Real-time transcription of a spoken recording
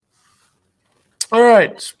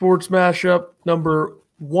right, Sports Mashup number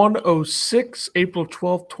 106, April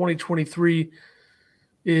 12th, 2023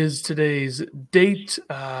 is today's date.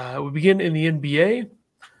 We begin in the NBA,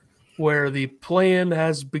 where the play-in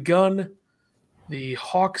has begun. The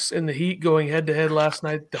Hawks and the Heat going head-to-head last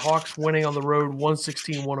night. The Hawks winning on the road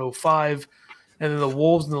 116-105, and then the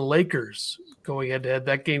Wolves and the Lakers going head-to-head.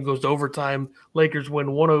 That game goes to overtime. Lakers win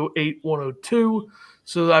 108-102.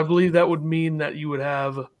 So I believe that would mean that you would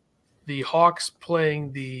have the Hawks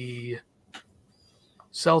playing the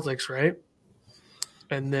Celtics, right?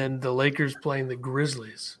 And then the Lakers playing the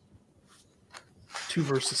Grizzlies. 2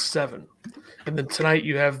 versus 7. And then tonight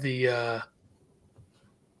you have the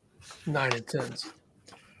 9 and 10s.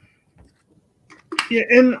 Yeah,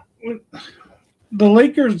 and the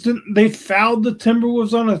Lakers they fouled the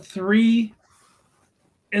Timberwolves on a 3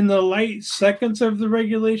 in the late seconds of the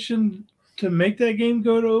regulation to make that game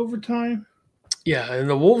go to overtime. Yeah, and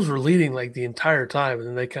the Wolves were leading like the entire time, and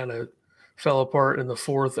then they kind of fell apart in the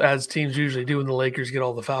fourth, as teams usually do when the Lakers get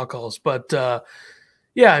all the foul calls. But,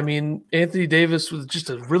 yeah, I mean, Anthony Davis was just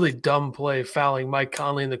a really dumb play fouling Mike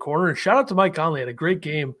Conley in the corner. And shout out to Mike Conley. Had a great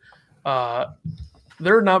game.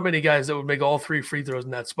 There are not many guys that would make all 3 free throws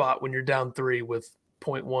in that spot when you're down 3 with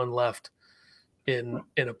 0.1 left in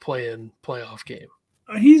a play-in playoff game.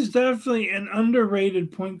 He's definitely an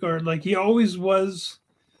underrated point guard. Like he always was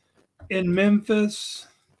in Memphis.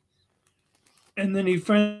 And then he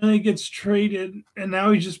finally gets traded, and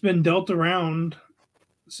now he's just been dealt around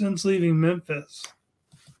since leaving Memphis.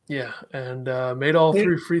 Yeah, and made all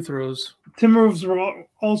 3 free throws. Timberwolves were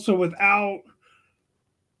also without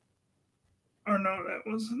 – or no, that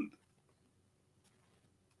wasn't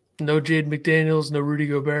 – No Jaden McDaniels, no Rudy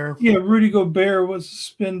Gobert. Yeah, Rudy Gobert was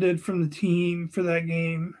suspended from the team for that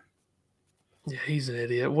game. Yeah, he's an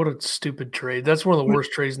idiot. What a stupid trade. That's one of the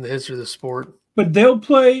worst trades in the history of the sport. But they'll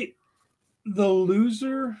play the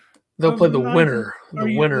loser. They'll play the winner. The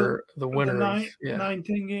winner. The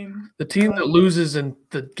 9-10 game. The team that loses in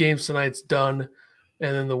the games tonight's done,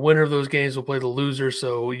 and then the winner of those games will play the loser.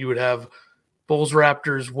 So you would have Bulls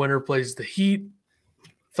Raptors, winner plays the Heat.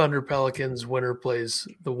 Thunder Pelicans, winner plays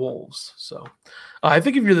the Wolves. So I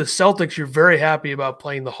think if you're the Celtics, you're very happy about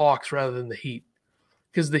playing the Hawks rather than the Heat,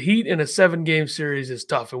 because the Heat in a 7-game series is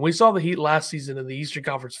tough. And we saw the Heat last season in the Eastern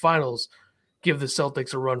Conference Finals give the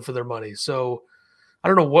Celtics a run for their money. So I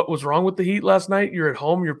don't know what was wrong with the Heat last night. You're at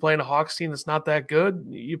home. You're playing a Hawks team that's not that good.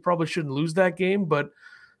 You probably shouldn't lose that game. But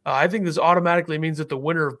I think this automatically means that the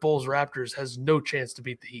winner of Bulls Raptors has no chance to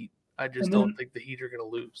beat the Heat. I just don't think the Heat are going to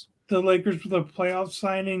lose. The Lakers with a playoff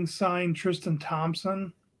signing signed Tristan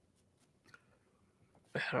Thompson.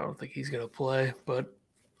 I don't think he's going to play, but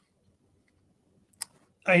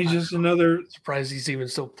he's just another. Surprised he's even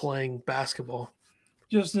still playing basketball.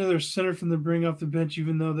 Just another center from the bring off the bench,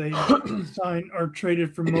 even though they signed or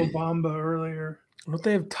traded for Mo Bamba earlier. Don't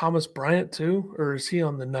they have Thomas Bryant too, or is he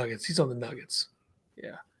on the Nuggets? He's on the Nuggets.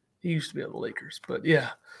 Yeah, he used to be on the Lakers, but yeah.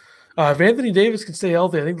 If Anthony Davis can stay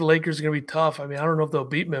healthy, I think the Lakers are going to be tough. I mean, I don't know if they'll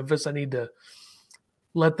beat Memphis. I need to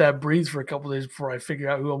let that breathe for a couple of days before I figure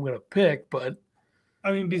out who I'm going to pick. But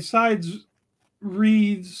I mean, besides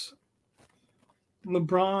Reeves,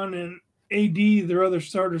 LeBron, and AD, their other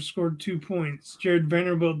starters scored 2 points. Jared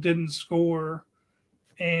Vanderbilt didn't score,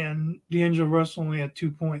 and D'Angelo Russell only had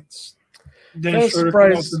 2 points. Dennis Schroeder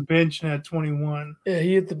came off the bench and had 21. Yeah,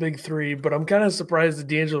 he hit the big 3, but I'm kind of surprised that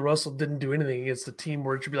D'Angelo Russell didn't do anything against the team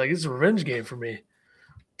where it should be like, this is a revenge game for me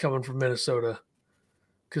coming from Minnesota,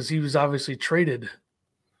 because he was obviously traded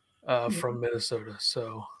from Minnesota.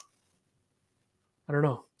 So I don't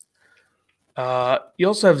know. You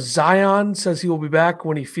also have Zion says he will be back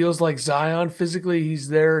when he feels like Zion. Physically, he's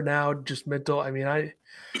there now, just mental. I mean, I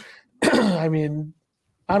don't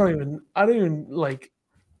even like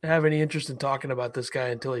have any interest in talking about this guy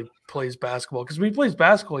until he plays basketball. Because when he plays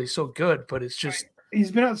basketball, he's so good, but it's just he's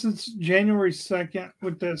been out since January 2nd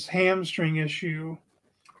with this hamstring issue.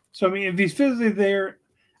 So I mean, if he's physically there,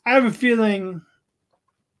 I have a feeling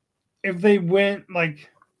if they went like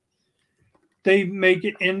they make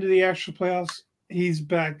it into the actual playoffs, he's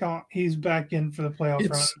back on. He's back in for the playoff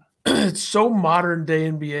run. It's so modern day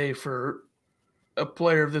NBA for a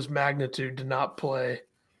player of this magnitude to not play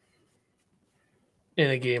in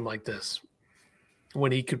a game like this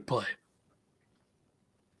when he could play.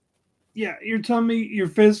 Yeah, you're telling me you're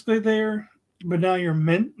physically there, but now you're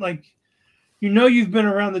you've been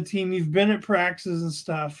around the team, you've been at practices and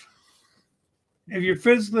stuff. If you're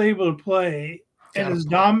physically able to play and as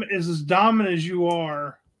dominant as you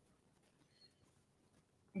are,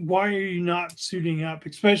 why are you not suiting up?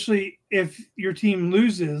 Especially if your team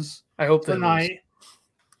loses. I hope tonight.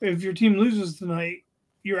 If your team loses tonight,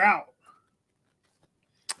 you're out.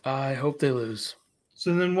 I hope they lose.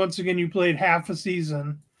 So then once again, you played half a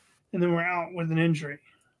season, and then we're out with an injury.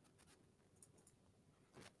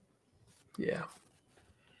 Yeah,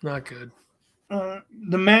 not good. The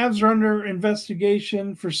Mavs are under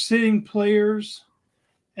investigation for sitting players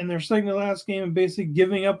in their second to last game and basically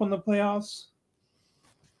giving up on the playoffs.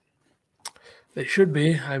 They should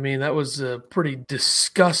be. I mean, that was a pretty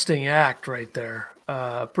disgusting act right there.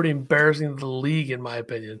 Pretty embarrassing to the league, in my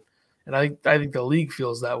opinion. And I think the league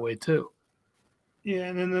feels that way too. Yeah,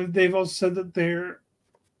 and then they've also said that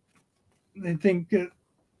they think that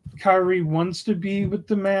Kyrie wants to be with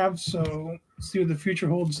the Mavs, so see what the future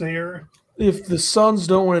holds there. If the Suns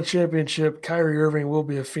don't win a championship, Kyrie Irving will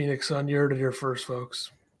be a Phoenix Sun. You heard it here first,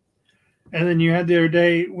 folks. And then you had the other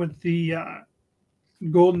day with the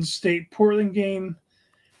Golden State Portland game.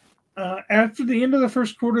 After the end of the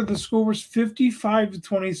first quarter, the score was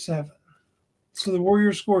 55-27. So the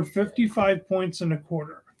Warriors scored 55 points in a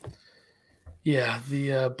quarter. Yeah,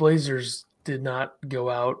 the Blazers did not go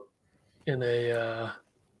out in a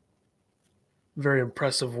very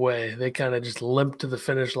impressive way. They kind of just limped to the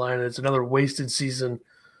finish line. It's another wasted season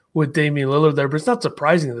with Damian Lillard there, but it's not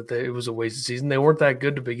surprising that it was a wasted season. They weren't that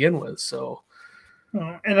good to begin with, so.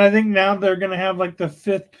 And I think now they're going to have like the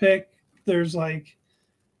fifth pick. There's like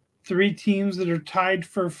 3 teams that are tied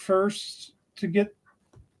for first to get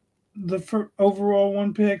the overall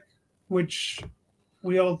 1 pick, which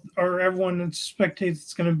everyone that spectates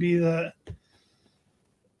it's going to be the.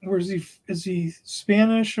 Is he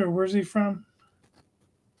Spanish or where's he from?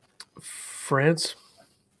 France.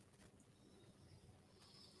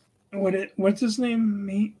 What's his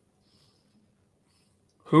name?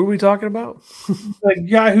 Who are we talking about? The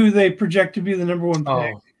guy who they project to be the number 1 pick.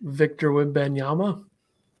 Oh, Victor Wembanyama.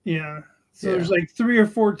 Yeah. So there's like 3 or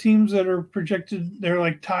 4 teams that are projected. They're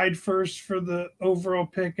like tied first for the overall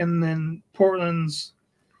pick, and then Portland's.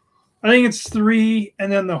 I think it's 3,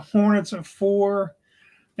 and then the Hornets at 4,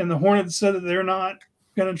 and the Hornets said that they're not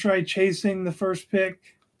going to try chasing the first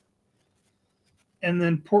pick, and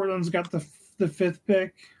then Portland's got the 5th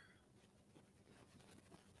pick.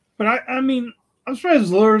 But I mean, I'm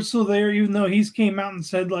surprised Lillard's still there, even though he's came out and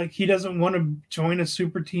said like he doesn't want to join a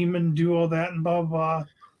super team and do all that and blah blah blah.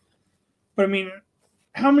 But I mean,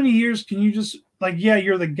 how many years can you just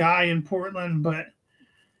you're the guy in Portland, but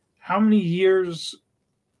how many years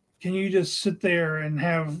can you just sit there and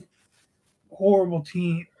have horrible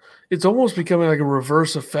team? It's almost becoming like a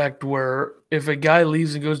reverse effect where if a guy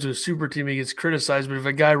leaves and goes to a super team, he gets criticized. But if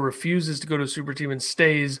a guy refuses to go to a super team and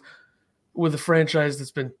stays with a franchise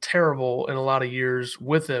that's been terrible in a lot of years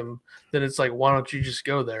with him, then it's like, why don't you just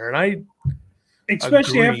go there? And I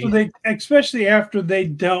especially agree. after they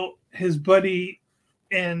dealt his buddy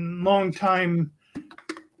and longtime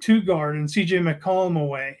 2 guard and CJ McCollum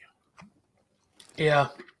away. Yeah.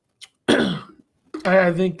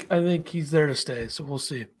 I think he's there to stay, so we'll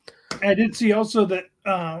see. I did see also that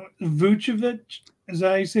Vucevic, is that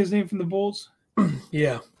how you say his name from the Bulls?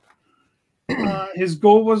 Yeah. His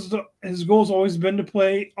goal's always been to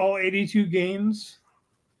play all 82 games.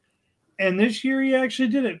 And this year he actually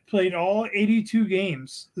did it. Played all 82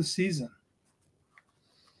 games this season.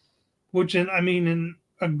 Which, in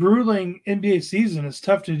a grueling NBA season is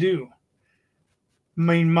tough to do. I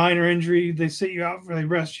mean, minor injury, they sit you out they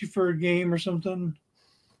rest you for a game or something.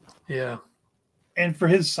 Yeah. And for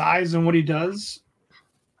his size and what he does,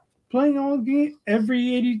 playing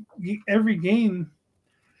every game,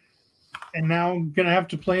 and now gonna have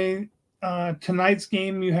to play tonight's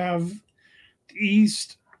game. You have the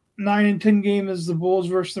East 9 and 10 game is the Bulls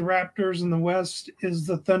versus the Raptors, and the West is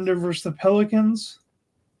the Thunder versus the Pelicans.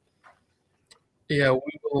 Yeah,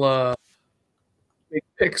 we will make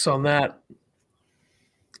picks on that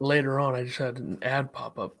later on. I just had an ad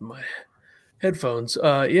pop up in my headphones.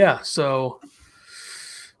 Yeah, so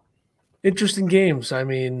interesting games. I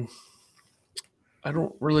mean, I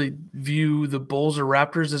don't really view the Bulls or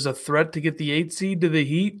Raptors as a threat to get the 8 seed to the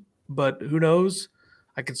Heat, but who knows?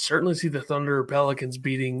 I could certainly see the Thunder or Pelicans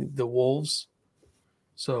beating the Wolves.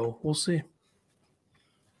 So we'll see.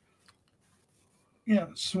 Yeah,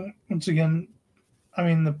 so once again,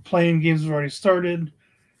 the playing games have already started.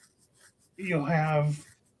 You'll have.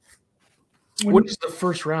 When does the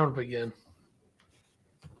first round begin?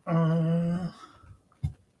 It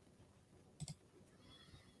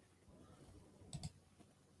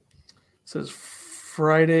says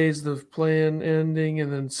Friday's the play-in ending,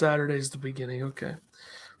 and then Saturday's the beginning. Okay.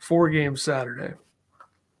 4 games Saturday.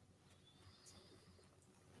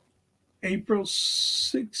 April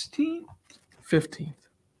 16th? 15th.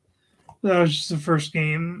 That was just the first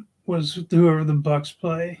game, was whoever the Bucks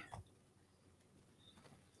play.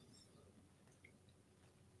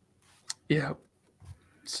 Yeah.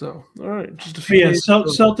 So, all right, just a few Yeah, days.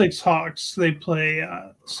 Celtics Hawks, they play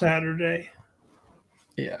Saturday.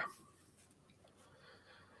 Yeah.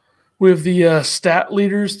 We have the stat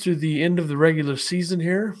leaders through the end of the regular season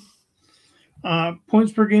here.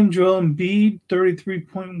 Points per game, Joel Embiid,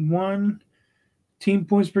 33.1. Team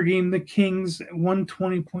points per game, the Kings,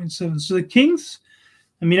 120.7. So the Kings,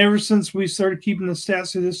 I mean, ever since we started keeping the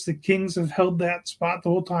stats of this, the Kings have held that spot the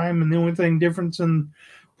whole time. And the only thing difference in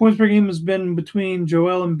points per game has been between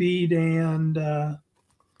Joel Embiid and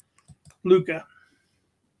Luka.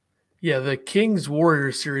 Yeah, the Kings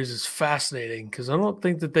Warriors series is fascinating because I don't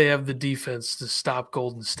think that they have the defense to stop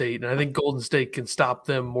Golden State, and I think Golden State can stop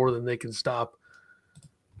them more than they can stop.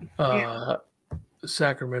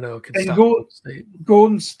 Sacramento can And stop Golden State.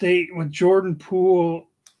 Golden State with Jordan Poole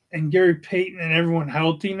and Gary Payton and everyone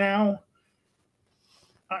healthy now,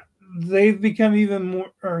 they've become even more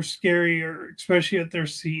scarier, especially at their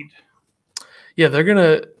seed. Yeah, they're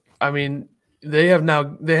gonna. I mean, they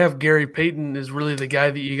have Gary Payton is really the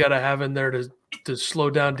guy that you got to have in there to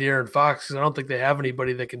slow down De'Aaron Fox because I don't think they have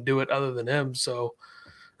anybody that can do it other than him. So,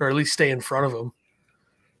 or at least stay in front of him.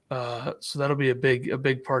 So that'll be a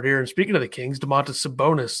big part here. And speaking of the Kings, Domantas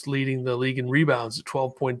Sabonis leading the league in rebounds at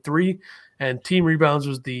 12.3, and team rebounds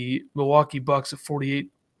was the Milwaukee Bucks at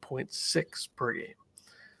 48.6 per game.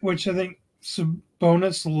 Which I think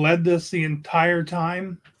Sabonis led this the entire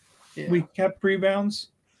time. Yeah. We kept rebounds.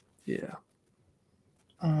 Yeah.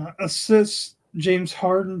 Assists, James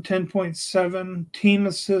Harden, 10.7. Team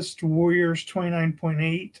assist, Warriors,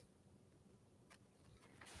 29.8.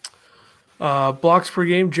 Blocks per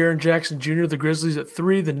game, Jaren Jackson Jr., the Grizzlies at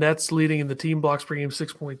 3. The Nets leading in the team blocks per game,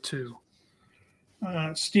 6.2.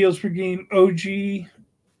 Steals per game, OG,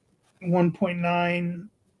 1.9.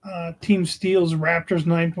 Team steals, Raptors,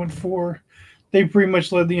 9.4. They pretty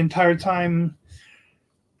much led the entire time.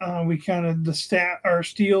 We counted our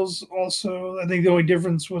steals also. I think the only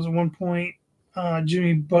difference was at 1 point.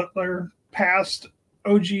 Jimmy Butler passed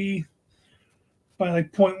OG by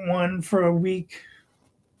like 0.1 for a week.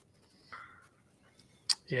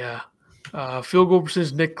 Yeah. Field goal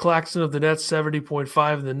percentage, Nick Claxton of the Nets,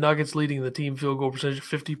 70.5, and the Nuggets leading the team field goal percentage,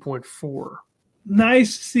 50.4.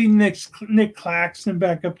 Nice to see Nick Claxton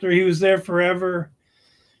back up there. He was there forever.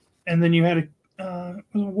 And then you had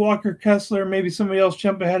Walker Kessler, maybe somebody else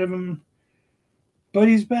jump ahead of him. But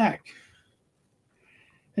he's back.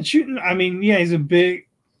 And shooting, I mean, yeah, he's a big,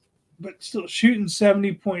 but still shooting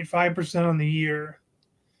 70.5% on the year.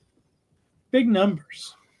 Big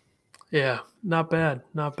numbers. Yeah, not bad.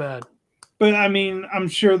 Not bad. But, I mean, I'm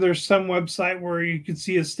sure there's some website where you could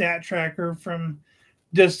see a stat tracker from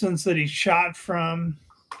distance that he shot from.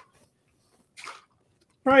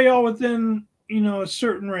 Probably all within, a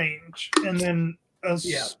certain range. And then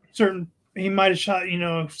certain, he might have shot,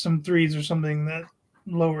 some threes or something that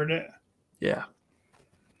lowered it. Yeah.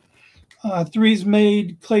 Threes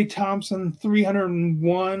made, Klay Thompson,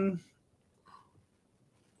 301.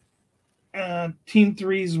 Team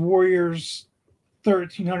threes, Warriors,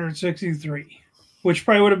 1,363, which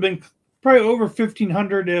probably would have been over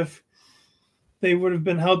 1,500 if they would have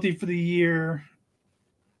been healthy for the year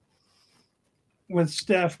with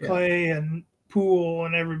Steph, Klay, and Poole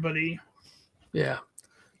and everybody. Yeah.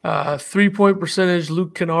 3-point percentage,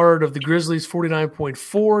 Luke Kennard of the Grizzlies,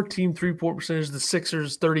 49.4. Team 3-point percentage, the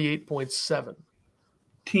Sixers, 38.7.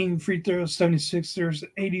 Team free throws, 76ers,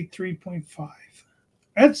 83.5.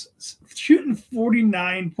 That's shooting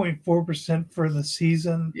 49.4% for the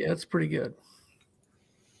season. Yeah, that's pretty good.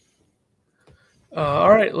 All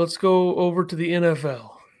right, let's go over to the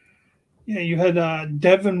NFL. Yeah, you had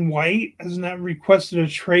Devin White has not requested a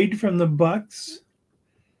trade from the Bucks.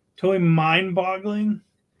 Totally mind-boggling.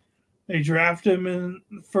 They drafted him in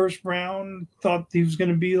the first round. Thought he was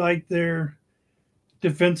going to be like their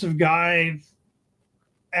defensive guy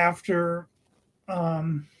after.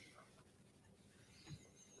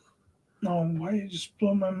 Why did you just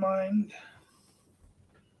blow my mind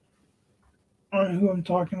on who I'm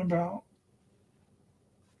talking about?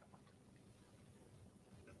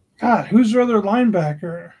 God, who's their other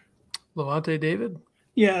linebacker? Levante David?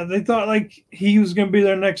 Yeah, they thought like he was going to be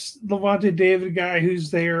their next Levante David guy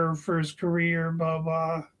who's there for his career, blah,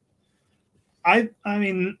 blah. I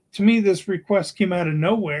mean, to me, this request came out of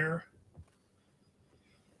nowhere.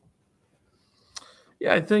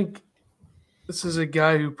 Yeah, I think this is a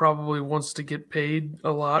guy who probably wants to get paid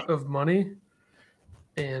a lot of money.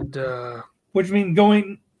 And which means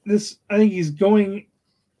I think he's going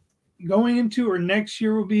into or next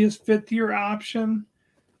year will be his 5th year option,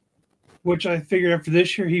 which I figured after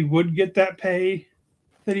this year he would get that pay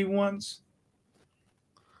that he wants.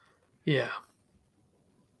 Yeah.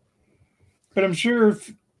 But I'm sure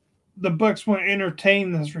if the Bucks want to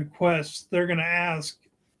entertain this request, they're going to ask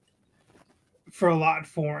for a lot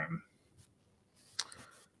for him.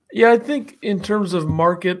 Yeah, I think in terms of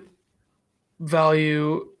market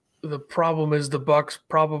value, the problem is the Bucks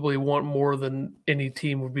probably want more than any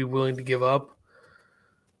team would be willing to give up.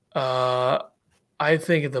 I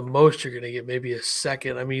think at the most you're going to get maybe a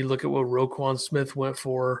second. I mean, you look at what Roquan Smith went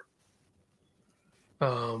for.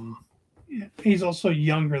 He's also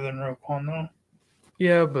younger than Roquan, though.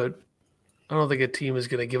 Yeah, but I don't think a team is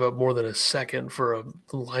going to give up more than a second for a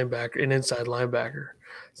linebacker, an inside linebacker.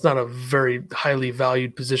 It's not a very highly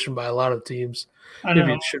valued position by a lot of teams. I know.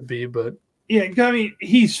 Maybe it should be, but yeah, I mean,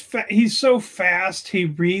 he's so fast. He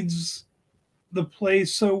reads the play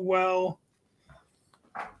so well.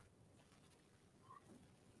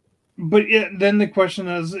 But yeah, then the question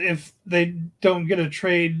is, if they don't get a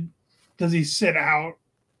trade, does he sit out?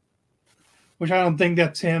 Which I don't think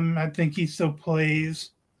that's him. I think he still plays.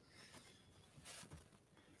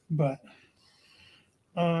 But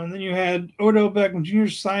then you had Odell Beckham Jr.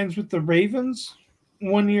 signs with the Ravens,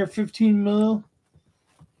 1 year, $15 million.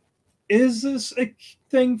 Is this a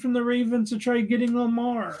thing from the Ravens to try getting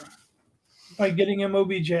Lamar by getting him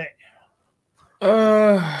OBJ?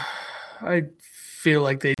 I feel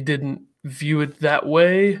like they didn't view it that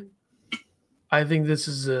way. I think this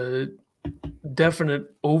is a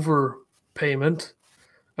definite overpayment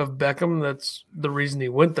of Beckham. That's the reason he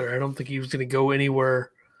went there. I don't think he was going to go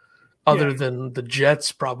anywhere other than the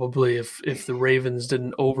Jets, probably, if the Ravens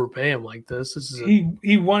didn't overpay him like this.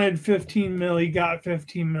 He wanted $15 million. He got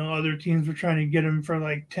 $15 million. Other teams were trying to get him for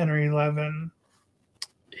like 10 or 11.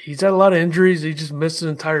 He's had a lot of injuries. He just missed an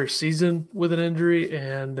entire season with an injury,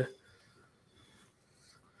 and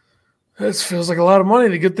this feels like a lot of money.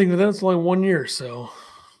 The good thing with that, it's only 1 year, so.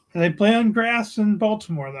 And they play on grass in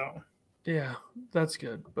Baltimore, though. Yeah, that's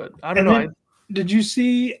good. But I don't know. Did you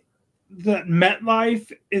see that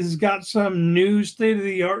MetLife has got some new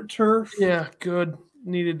state-of-the-art turf? Yeah, good.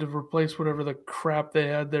 Needed to replace whatever the crap they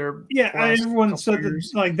had there. Yeah, everyone said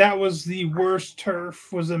that that was the worst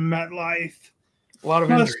turf was in MetLife. A lot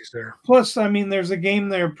of injuries there. Plus, I mean, there's a game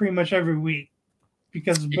there pretty much every week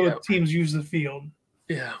because both teams use the field.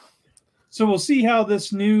 Yeah. So we'll see how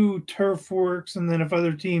this new turf works, and then if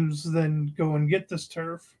other teams then go and get this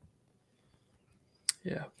turf.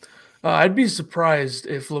 Yeah. I'd be surprised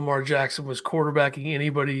if Lamar Jackson was quarterbacking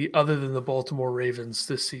anybody other than the Baltimore Ravens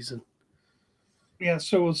this season. Yeah,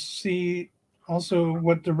 so we'll see also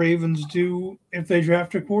what the Ravens do if they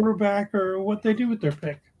draft a quarterback or what they do with their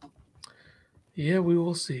pick. Yeah, we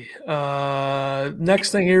will see.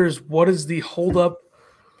 Next thing here is what is the holdup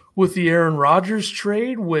with the Aaron Rodgers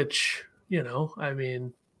trade, which, I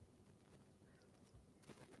mean,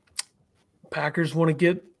 Packers want to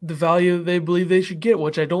get the value they believe they should get,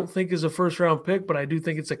 which I don't think is a first-round pick, but I do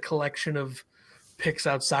think it's a collection of picks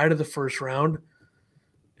outside of the first round.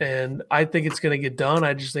 And I think it's going to get done.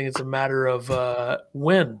 I just think it's a matter of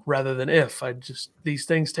when rather than if. These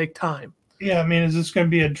things take time. Yeah, I mean, is this going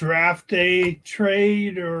to be a draft day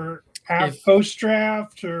trade or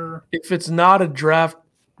post-draft? Or if it's not a draft,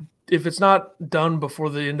 if it's not done before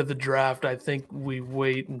the end of the draft, I think we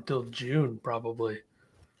wait until June probably.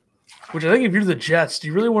 Which I think if you're the Jets, do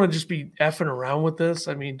you really want to just be effing around with this?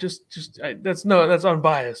 I mean, that's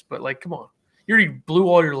unbiased, but like, come on, you already blew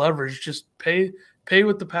all your leverage. Just pay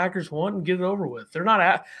what the Packers want and get it over with. They're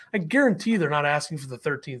not. I guarantee they're not asking for the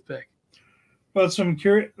 13th pick. But I'm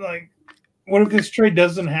curious, like, what if this trade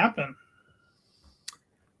doesn't happen?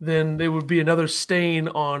 Then there would be another stain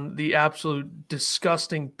on the absolute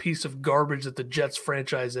disgusting piece of garbage that the Jets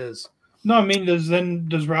franchise is. No, I mean,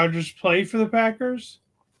 does Rodgers play for the Packers?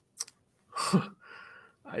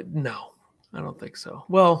 No, I don't think so.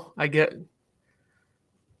 Well, I mean,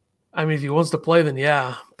 if he wants to play, then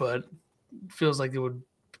yeah, but it feels like it would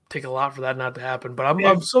take a lot for that not to happen. But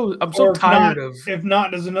I'm so tired of. If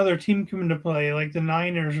not, does another team come into play, like the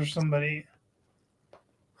Niners or somebody?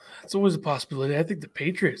 It's always a possibility. I think the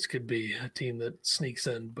Patriots could be a team that sneaks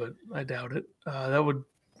in, but I doubt it. It would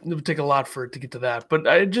take a lot for it to get to that. But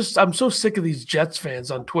I'm so sick of these Jets fans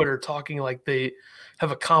on Twitter talking like they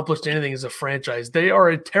have accomplished anything as a franchise. They are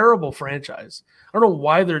a terrible franchise. I don't know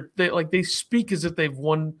why they speak as if they've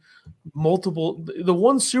won multiple. The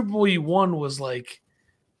one Super Bowl you won was like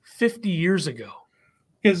 50 years ago.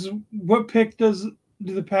 Because what pick do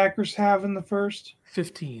the Packers have in the first?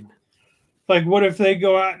 15. Like, what if they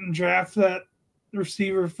go out and draft that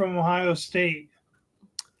receiver from Ohio State?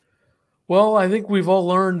 Well, I think we've all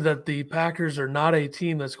learned that the Packers are not a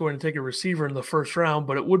team that's going to take a receiver in the first round,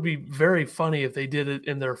 but it would be very funny if they did it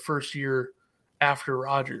in their first year after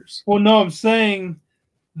Rodgers. Well, no, I'm saying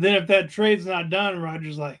Then if that trade's not done,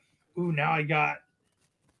 Rodgers like, ooh, now I got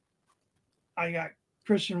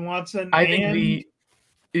Christian Watson. I think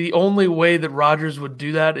the only way that Rodgers would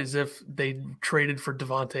do that is if they traded for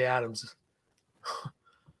Devontae Adams.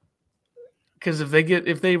 Because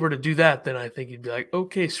if they were to do that, then I think you'd be like,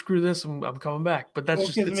 okay, screw this, I'm coming back. But that's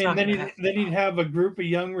just it's not they gonna happen. need to have a group of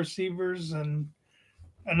young receivers and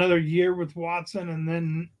another year with Watson, and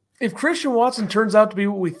then if Christian Watson turns out to be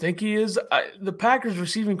what we think he is, the Packers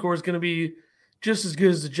receiving core is going to be just as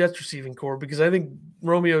good as the Jets receiving core because I think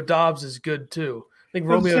Romeo Doubs is good too. I think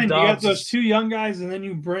Romeo Doubs. You got those two young guys, and then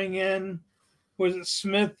you bring in, was it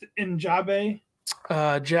Smith and Jabe?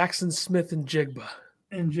 Jackson Smith and Jigba.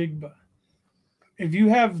 If you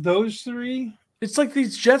have those three, it's like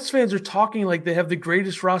these Jets fans are talking like they have the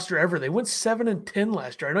greatest roster ever. They went 7-10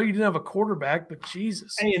 last year. I know you didn't have a quarterback, but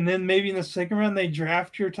Jesus. Hey, and then maybe in the second round they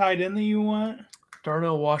draft your tight end that you want.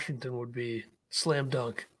 Darnell Washington would be slam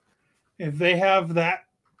dunk. If they have the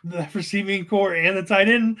receiving core and the tight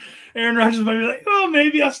end, Aaron Rodgers might be like, oh,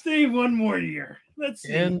 maybe I'll stay one more year. Let's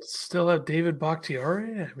see. And still have David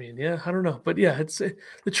Bakhtiari. I mean, yeah, I don't know. But yeah,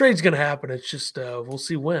 the trade's going to happen. It's just we'll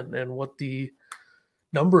see when and what the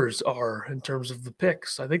numbers are in terms of the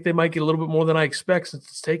picks. I think they might get a little bit more than I expect since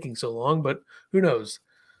it's taking so long, but who knows?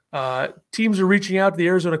 Teams are reaching out to the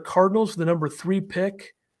Arizona Cardinals for the number 3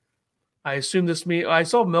 pick. I assume this means I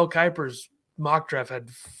saw Mel Kiper's mock draft had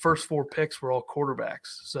first 4 picks were all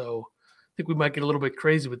quarterbacks. So I think we might get a little bit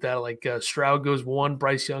crazy with that. Like Stroud goes 1,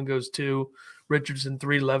 Bryce Young goes 2, Richardson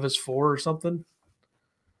 3, Levis 4 or something.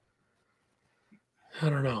 I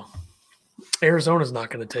don't know. Arizona's not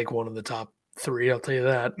going to take one of the top 3, I'll tell you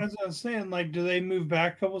that. That's what I was saying. Like, do they move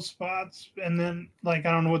back a couple spots? And then, like,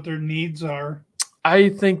 I don't know what their needs are. I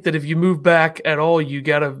think that if you move back at all, you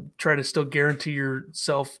got to try to still guarantee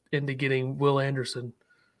yourself into getting Will Anderson,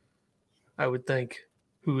 I would think,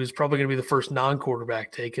 who is probably going to be the first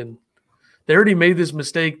non-quarterback taken. They already made this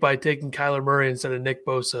mistake by taking Kyler Murray instead of Nick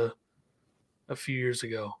Bosa a few years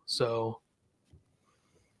ago. So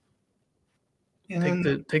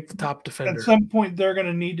take the top defender. At some point, they're going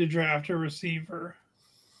to need to draft a receiver.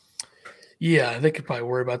 Yeah, they could probably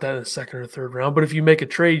worry about that in the second or third round. But if you make a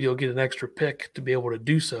trade, you'll get an extra pick to be able to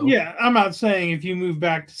do so. Yeah, I'm not saying if you move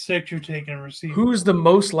back to 6, you're taking a receiver. Who's the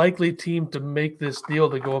most likely team to make this deal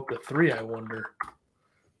to go up to 3, I wonder?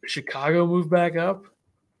 Chicago move back up?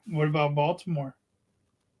 What about Baltimore?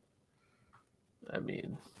 I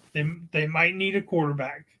mean, they might need a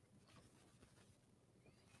quarterback.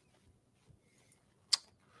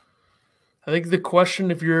 I think the question,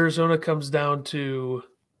 if you're Arizona, comes down to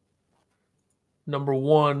number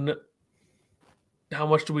 1, how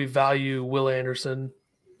much do we value Will Anderson?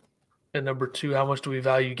 And number 2, how much do we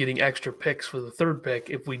value getting extra picks for the 3rd pick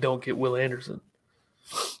if we don't get Will Anderson?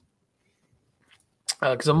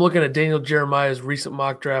 Because I'm looking at Daniel Jeremiah's recent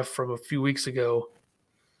mock draft from a few weeks ago,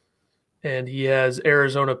 and he has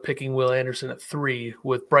Arizona picking Will Anderson at 3,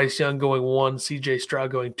 with Bryce Young going 1, C.J. Stroud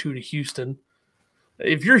going 2 to Houston.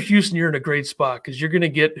 If you're Houston, you're in a great spot because you're going to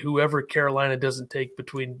get whoever Carolina doesn't take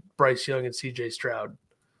between Bryce Young and C.J. Stroud.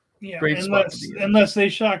 Yeah, unless they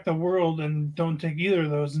shock the world and don't take either of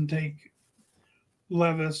those and take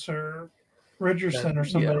Levis or Richardson or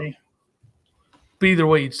somebody. Yeah. But either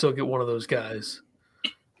way, you'd still get one of those guys.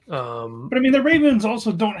 But I mean, the Ravens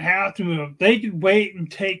also don't have to move. They could wait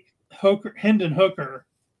and take Hendon Hooker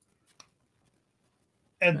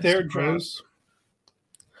at their draft.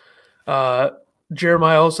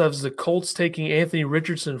 Jeremiah also has the Colts taking Anthony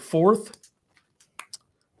Richardson 4th.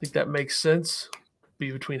 I think that makes sense.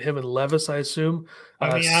 Be between him and Levis, I assume.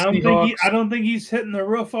 I mean, I don't think he's hitting the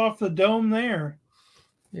roof off the dome there.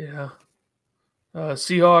 Yeah.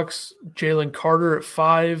 Seahawks, Jalen Carter at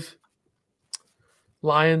 5.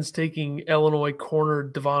 Lions taking Illinois corner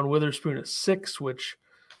Devon Witherspoon at 6, which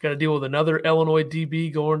got to deal with another Illinois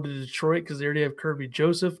DB going to Detroit because they already have Kirby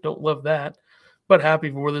Joseph. Don't love that. But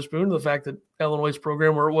happy for Witherspoon. The fact that Illinois'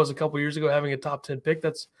 program, where it was a couple years ago, having a top 10 pick,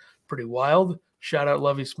 that's pretty wild. Shout out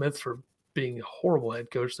Lovie Smith for being a horrible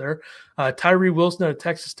head coach there. Tyree Wilson out of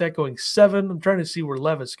Texas Tech going 7. I'm trying to see where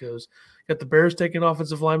Levis goes. Got the Bears taking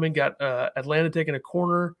offensive lineman. Got Atlanta taking a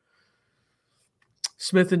corner.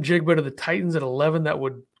 Smith and Jigba to the Titans at 11. That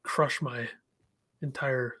would crush my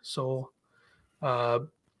entire soul. How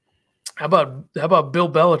about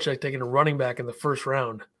Bill Belichick taking a running back in the first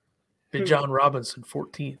round? Big John Robinson,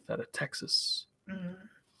 14th out of Texas. Mm-hmm.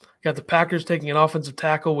 Got the Packers taking an offensive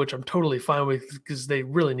tackle, which I'm totally fine with because they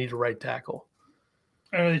really need a right tackle.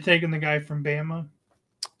 Are they taking the guy from Bama?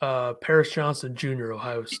 Paris Johnson Jr.,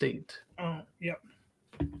 Ohio State. Oh, yep.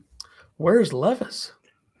 Where's Levis?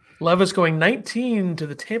 Levis going 19 to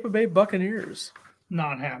the Tampa Bay Buccaneers.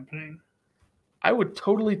 not happening. I would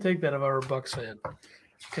totally take that if I were a Bucks fan,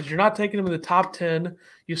 because you're not taking him in the top 10.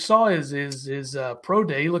 You saw his pro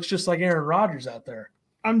day. He looks just like Aaron Rodgers out there.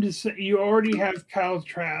 I'm just saying, you already have Kyle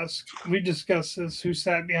Trask. We discussed this, who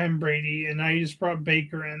sat behind Brady, and now you just brought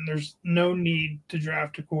Baker in. There's no need to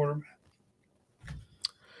draft a quarterback.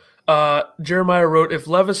 Jeremiah wrote, if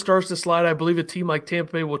Levis starts to slide, I believe a team like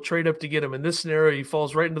Tampa Bay will trade up to get him. In this scenario, he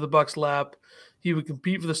falls right into the Bucks' lap. He would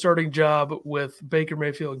compete for the starting job with Baker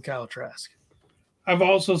Mayfield and Kyle Trask. I've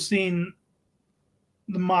also seen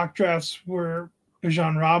the mock drafts where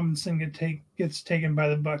Bijan Robinson gets taken by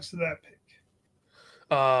the Bucks to that pick.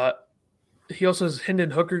 He also has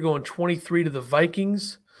Hendon Hooker going 23 to the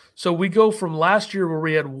Vikings. So we go from last year where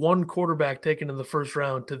we had one quarterback taken in the first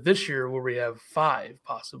round to this year where we have 5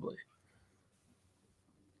 possibly.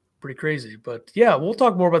 Pretty crazy. But yeah, we'll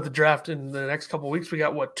talk more about the draft in the next couple of weeks. We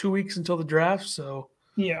got 2 weeks until the draft, so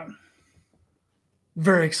yeah,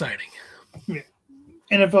 very exciting. Yeah,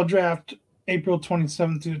 NFL draft April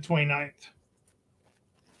 27th through the 29th.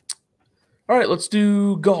 All right, let's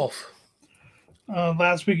do golf.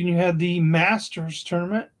 Last weekend you had the Masters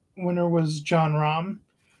tournament. Winner was John Rahm.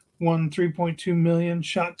 Won $3.2 million,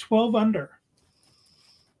 shot 12 under.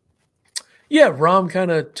 Yeah, Rahm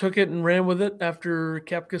kind of took it and ran with it after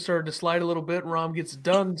Koepka started to slide a little bit. Rahm gets it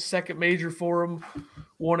done. Second major for him.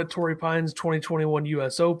 Won at Torrey Pines 2021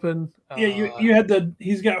 U.S. Open. Yeah, you had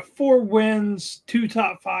he's got 4 wins, 2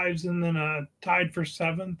 top 5s, and then tied for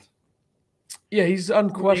 7th. Yeah, he's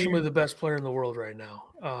unquestionably the best player in the world right now.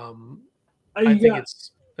 I think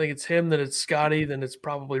it's him, then it's Scotty, then it's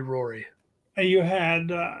probably Rory. You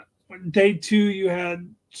had day 2, you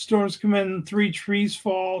had storms come in, 3 trees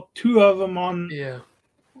fall, 2 of them on the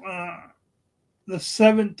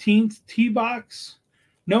 17th tee box.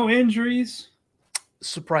 No injuries.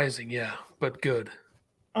 Surprising, yeah, but good.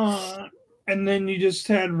 And then you just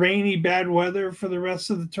had rainy, bad weather for the rest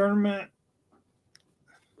of the tournament.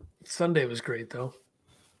 Sunday was great, though.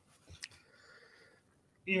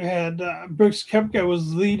 You had Brooks Koepka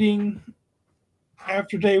was leading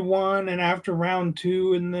after day 1 and after round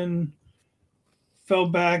 2, and then fell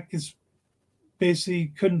back. Is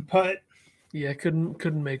basically couldn't putt. Yeah,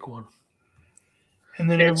 couldn't make one. And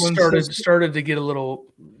then everyone started to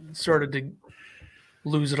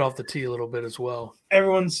lose it off the tee a little bit as well.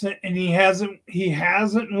 Everyone's and he hasn't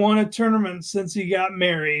won a tournament since he got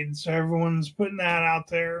married, so everyone's putting that out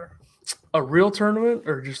there. A real tournament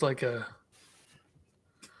or just like I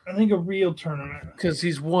think a real tournament. Because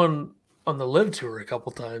he's won on the Live Tour a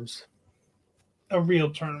couple times. A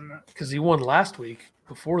real tournament. Because he won last week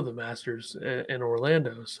before the Masters in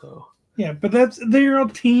Orlando. So yeah, but they're all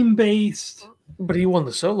team based. But he won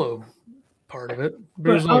the solo part of it.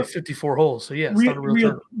 But it was only 54 holes. So yeah, it's not a real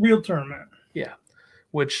tournament. Real tournament. Yeah.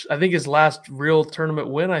 Which I think his last real tournament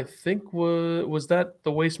win, I think was that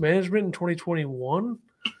the Waste Management in 2021.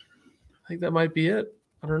 I think that might be it.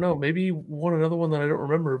 I don't know. Maybe he won another one that I don't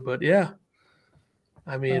remember, but yeah.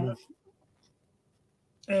 I mean.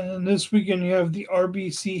 And this weekend you have the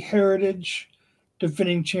RBC Heritage,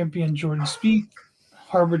 defending champion Jordan Spieth,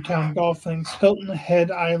 Harbortown Golf Links, Hilton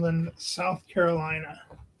Head Island, South Carolina.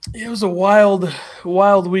 It was a wild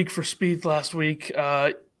week for Spieth last week.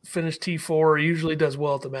 Finished T4. Usually does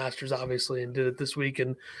well at the Masters, obviously, and did it this week.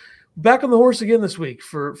 And back on the horse again this week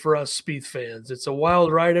for us Spieth fans. It's a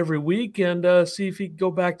wild ride every week, and see if he can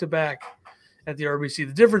go back-to-back at the RBC.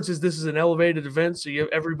 The difference is this is an elevated event, so you have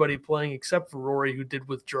everybody playing except for Rory, who did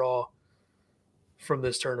withdraw from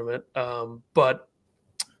this tournament. But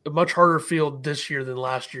a much harder field this year than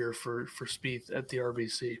last year for Spieth at the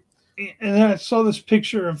RBC. And then I saw this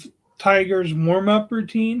picture of Tiger's warm-up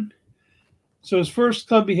routine. So his first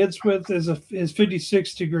club he hits with is his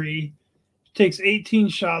 56 degree. Takes 18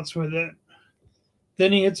 shots with it.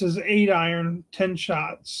 Then he hits his 8-iron, 10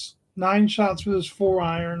 shots. 9 shots with his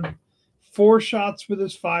 4-iron. 4 shots with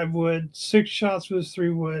his 5-wood. 6 shots with his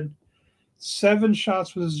 3-wood. 7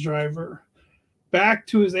 shots with his driver. Back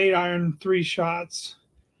to his 8-iron, 3 shots.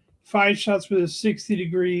 5 shots with his 60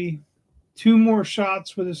 degree. 2 more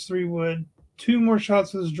shots with his 3-wood. 2 more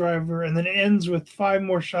shots with his driver. And then ends with 5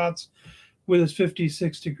 more shots with his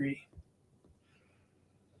 56 degree.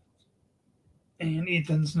 And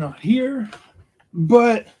Ethan's not here.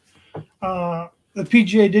 But the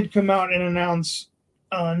PGA did come out and announce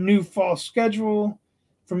a new fall schedule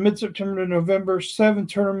from mid-September to November. 7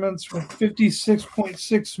 tournaments with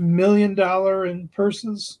 $56.6 million in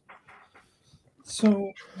purses.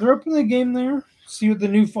 So they're up in the game there. See what the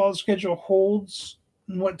new fall schedule holds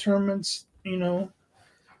and what tournaments, They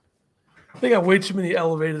got way too many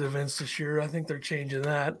elevated events this year. I think they're changing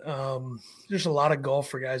that. There's a lot of golf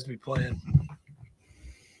for guys to be playing.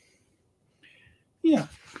 Yeah,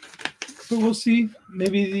 but we'll see.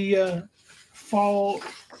 Maybe the fall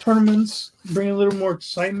tournaments bring a little more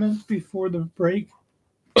excitement before the break.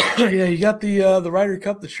 Yeah, you got the Ryder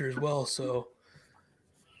Cup this year as well. So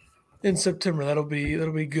in September, that'll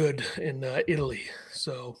be good in Italy.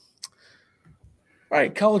 So, all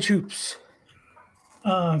right, college hoops.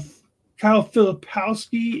 Uh, Kyle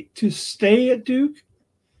Filipowski to stay at Duke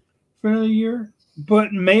for another year,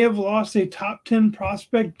 but may have lost a top 10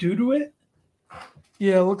 prospect due to it.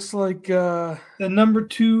 Yeah, it looks like The number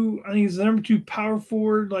 2, I think he's the number 2 power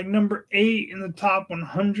forward, like number 8 in the top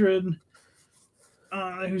 100,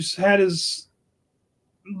 who's had his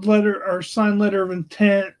letter or signed letter of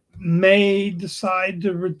intent, may decide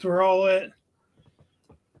to withdraw it.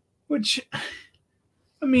 Which,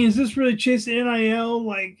 I mean, is this really chasing NIL?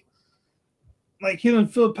 Like him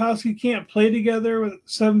and Filipowski can't play together with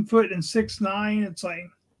 7 foot and 6'9". It's like,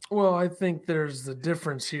 well, I think there's the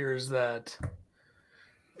difference here is that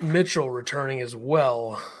Mitchell returning as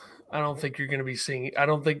well. I don't think you're going to be seeing. I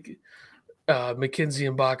don't think McKenzie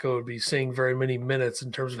and Baco would be seeing very many minutes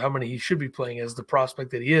in terms of how many he should be playing as the prospect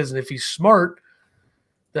that he is. And if he's smart,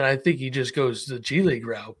 then I think he just goes the G League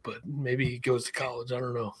route. But maybe he goes to college. I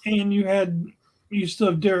don't know. and you still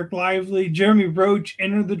have Derek Lively. Jeremy Roach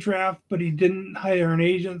entered the draft, but he didn't hire an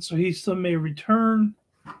agent, so he still may return.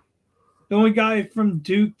 The only guy from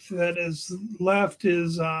Duke that is left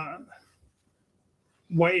is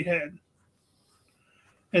Whitehead.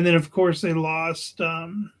 And then, of course, they lost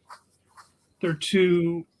their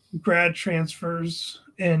 2 grad transfers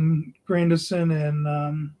in Grandison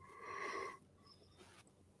and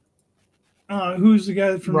who's the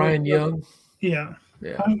guy from Ryan Young? Yeah.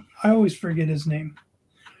 Yeah. I always forget his name.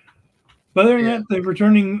 But other than that, they're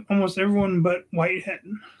returning almost everyone but Whitehead.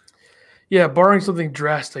 Yeah, barring something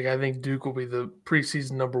drastic, I think Duke will be the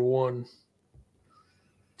preseason number 1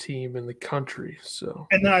 team in the country. So,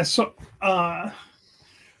 and then I saw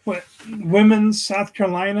women's South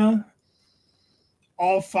Carolina.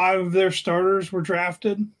 All 5 of their starters were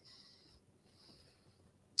drafted.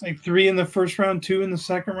 Like 3 in the first round, 2 in the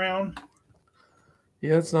second round.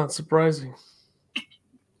 Yeah, it's not surprising.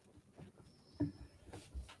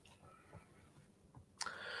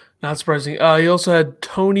 Not surprising. He also had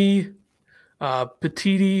Tony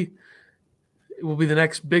Petiti will be the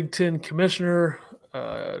next Big Ten commissioner,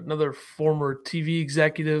 another former TV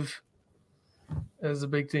executive as the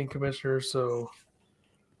Big Ten commissioner, so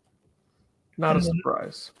not a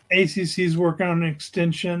surprise. ACC's working on an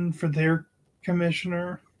extension for their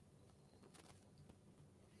commissioner.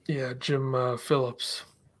 Yeah, Jim Phillips.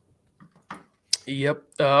 Yep.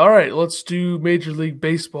 All right, let's do Major League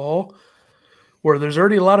Baseball, where there's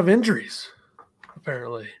already a lot of injuries,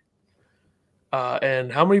 apparently.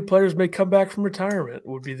 And how many players may come back from retirement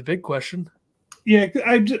would be the big question. Yeah,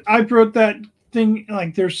 I wrote that thing.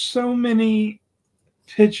 Like, there's so many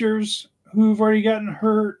pitchers who've already gotten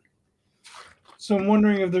hurt. So I'm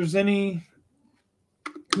wondering if there's any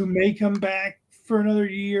who may come back for another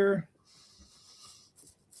year.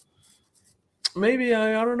 Maybe,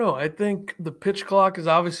 I don't know. I think the pitch clock is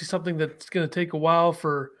obviously something that's going to take a while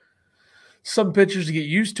for some pitchers to get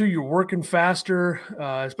used to. You're working faster,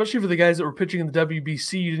 especially for the guys that were pitching in the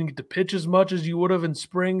WBC. You didn't get to pitch as much as you would have in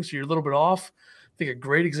spring, so you're a little bit off. I think a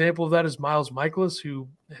great example of that is Miles Michaelis, who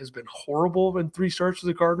has been horrible in 3 starts for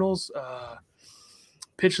the Cardinals.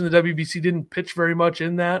 Pitched in the WBC, didn't pitch very much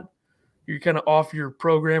in that. You're kind of off your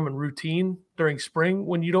program and routine during spring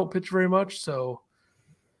when you don't pitch very much, so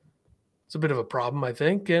it's a bit of a problem, I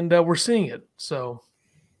think, and we're seeing it. So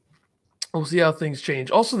we'll see how things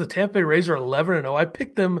change. Also, the Tampa Bay Rays are 11-0. I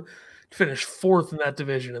picked them to finish 4th in that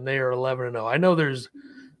division, and they are 11-0. I know there's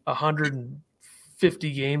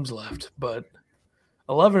 150 games left, but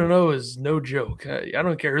 11-0 is no joke. I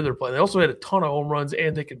don't care who they're playing. They also had a ton of home runs,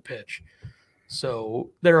 and they can pitch.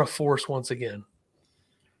 So they're a force once again.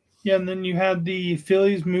 Yeah, and then you had the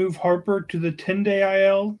Phillies move Harper to the 10-day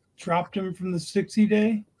IL, dropped him from the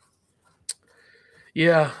 60-day.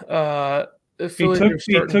 Yeah,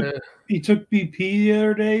 he took BP the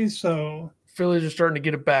other day, so Phillies are starting to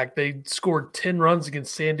get it back. They scored 10 runs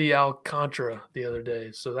against Sandy Alcantara the other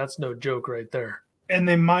day, so that's no joke right there. And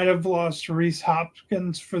they might have lost Reese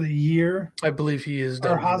Hopkins for the year. I believe he is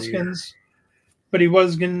done. Or Hoskins, but he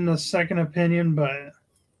was getting a second opinion. But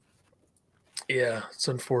yeah, it's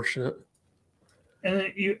unfortunate.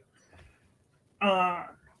 And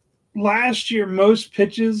last year, most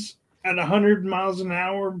pitches at 100 miles an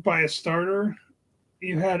hour by a starter.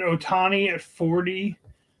 You had Ohtani at 40,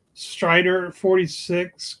 Strider at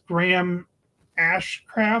 46, Graham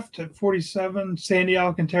Ashcraft at 47, Sandy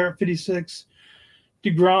Alcantara at 56,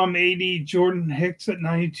 DeGrom 80, Jordan Hicks at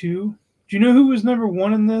 92, Do you know who was number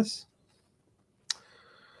 1 in this?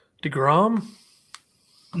 DeGrom?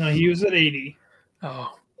 No, he was at 80.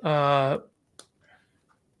 Oh.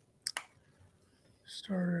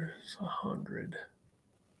 Starters 100.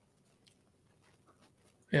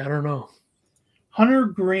 Yeah, I don't know. Hunter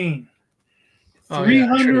Green. Oh,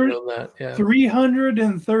 yeah, I should have 300, known that. Yeah.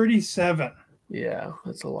 337. Yeah,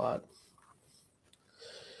 that's a lot.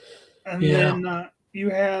 And then you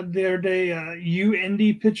had the other day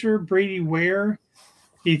UND pitcher Brady Ware.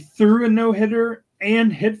 He threw a no-hitter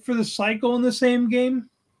and hit for the cycle in the same game.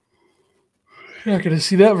 You're not going to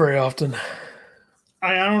see that very often.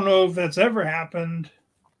 I don't know if that's ever happened.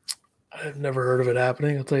 I've never heard of it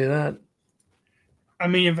happening, I'll tell you that. I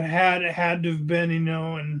mean, if it had to have been,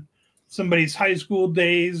 in somebody's high school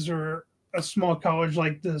days or a small college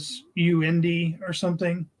like this, UND or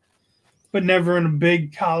something, but never in a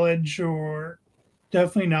big college, or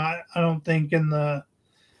definitely not, I don't think, in the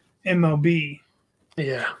MLB.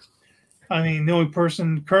 Yeah. I mean, the only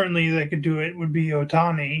person currently that could do it would be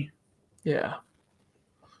Ohtani. Yeah.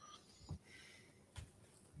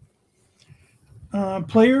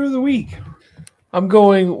 Player of the week. I'm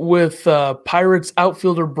going with Pirates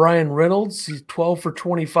outfielder Brian Reynolds. He's 12 for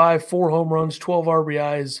 25, 4 home runs, 12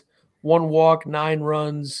 RBIs, 1 walk, 9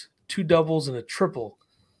 runs, 2 doubles, and a triple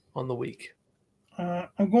on the week.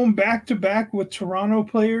 I'm going back-to-back with Toronto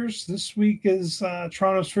players. This week is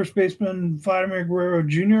Toronto's first baseman Vladimir Guerrero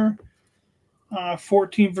Jr.,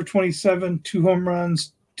 14 for 27, 2 home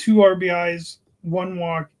runs, 2 RBIs, 1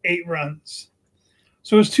 walk, 8 runs.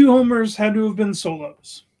 So his 2 homers had to have been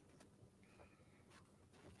solos.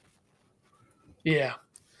 Yeah.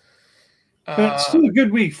 But still a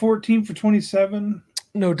good week. 14 for 27.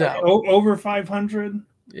 No doubt. Over 500.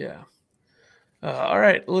 Yeah. All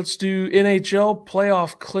right, let's do NHL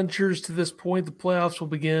playoff clinchers to this point. The playoffs will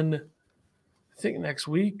begin, I think, next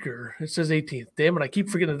week, or it says 18th. Damn it, I keep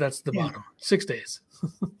forgetting that's the bottom. 6 days.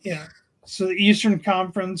 Yeah. So the Eastern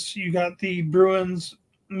Conference, you got the Bruins,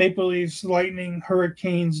 Maple Leafs, Lightning,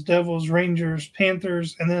 Hurricanes, Devils, Rangers,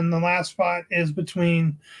 Panthers, and then the last spot is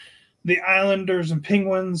between the Islanders and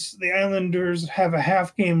Penguins. The Islanders have a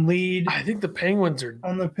half-game lead. I think the Penguins are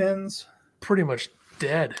on the Pens. Pretty much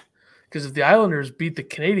dead. Because if the Islanders beat the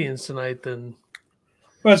Canadiens tonight, then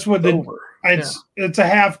that's what it's over. It's a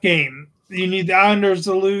half game. You need the Islanders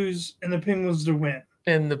to lose and the Penguins to win.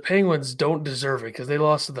 And the Penguins don't deserve it because they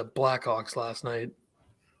lost to the Blackhawks last night.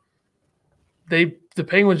 The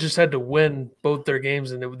Penguins just had to win both their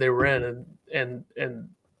games and they were in, and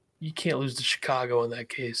you can't lose to Chicago in that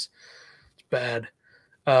case. It's bad.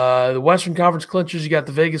 The Western Conference clinchers, you got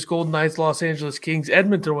the Vegas Golden Knights, Los Angeles Kings,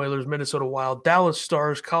 Edmonton Oilers, Minnesota Wild, Dallas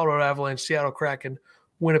Stars, Colorado Avalanche, Seattle Kraken,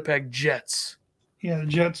 Winnipeg Jets. Yeah, the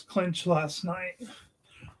Jets clinched last night.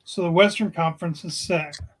 So the Western Conference is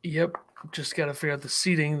set. Yep. Just got to figure out the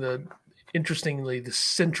seeding. Interestingly, the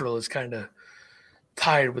Central is kind of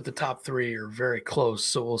tied with the top 3 or very close.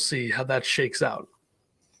 So we'll see how that shakes out.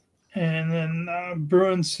 And then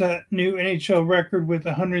Bruins set new NHL record with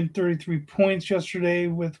 133 points yesterday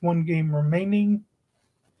with 1 game remaining,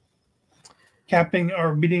 capping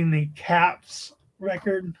or beating the Caps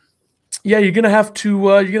record. Yeah, you're gonna have a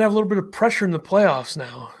little bit of pressure in the playoffs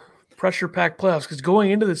now, pressure-packed playoffs. Because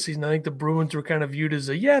going into the season, I think the Bruins were kind of viewed as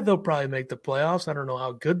they'll probably make the playoffs. I don't know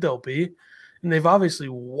how good they'll be, and they've obviously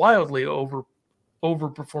wildly overperformed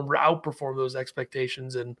or outperformed those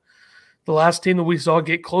expectations. And the last team that we saw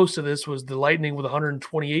get close to this was the Lightning with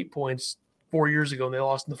 128 points 4 years ago, and they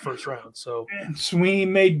lost in the first round. So and Sweeney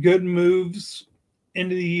made good moves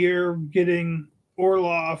into the year, getting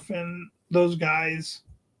Orlov and those guys.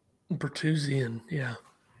 Bertuzzi and yeah.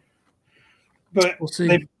 But we'll see.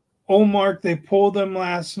 They pulled them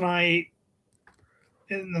last night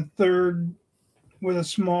in the third with a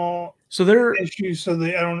small issue.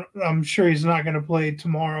 So I'm sure he's not going to play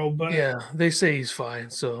tomorrow. But yeah, they say he's fine,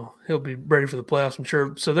 so he'll be ready for the playoffs, I'm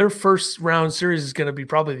sure. So their first round series is going to be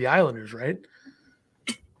probably the Islanders, right?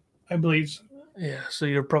 I believe so. Yeah, so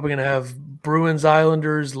you're probably going to have Bruins,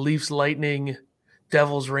 Islanders, Leafs, Lightning,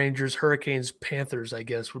 Devils, Rangers, Hurricanes, Panthers, I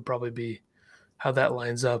guess, would probably be how that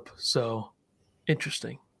lines up. So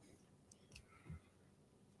interesting.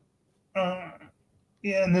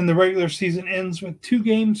 Yeah, and then the regular season ends with 2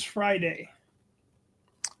 games Friday.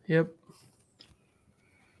 Yep.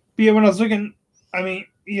 But yeah, when I was looking,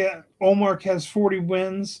 Olmark has 40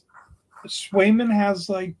 wins. Swayman has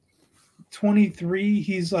 23.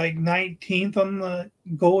 He's 19th on the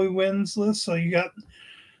goalie wins list. So you got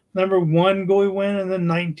number 1 goalie win and then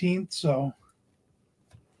 19th. So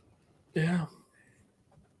yeah.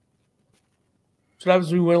 So that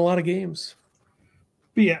was we win a lot of games.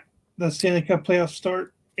 But yeah, the Stanley Cup playoffs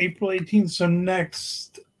start April 18th, so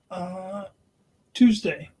next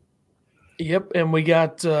Tuesday. Yep, and we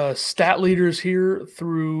got stat leaders here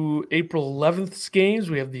through April 11th's games.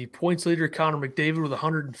 We have the points leader, Connor McDavid, with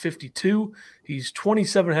 152. He's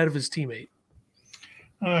 27 ahead of his teammate.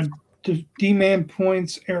 D-man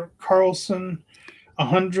points, Erik Karlsson,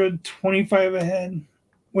 125 ahead.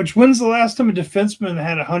 Which, when's the last time a defenseman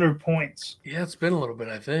had 100 points? Yeah, it's been a little bit,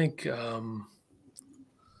 I think. Let me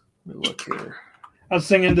look here. I was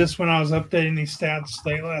thinking this when I was updating these stats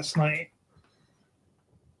late last night.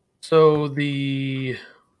 So the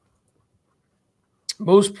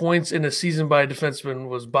most points in a season by a defenseman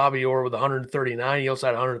was Bobby Orr with 139. He also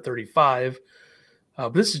had 135.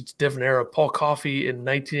 But this is a different era. Paul Coffey in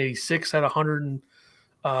 1986 had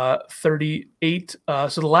 138.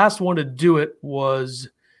 So the last one to do it was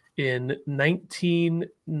in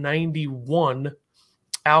 1991.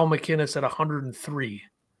 Al McInnes at 103.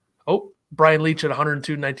 Oh, Brian Leach at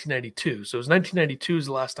 102 in 1992. So it was 1992 is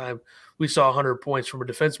the last time we saw 100 points from a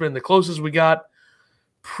defenseman. The closest we got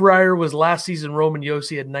prior was last season. Roman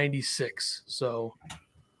Josi had 96. So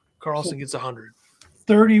Karlsson gets 100.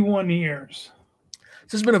 31 years.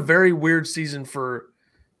 This has been a very weird season for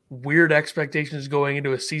weird expectations going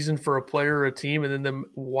into a season for a player or a team, and then them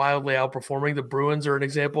wildly outperforming. The Bruins are an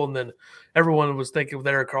example, and then everyone was thinking with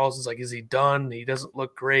Erik Karlsson's like, is he done? He doesn't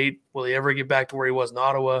look great. Will he ever get back to where he was in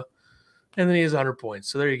Ottawa? And then he has 100 points.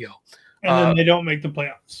 So there you go. And then they don't make the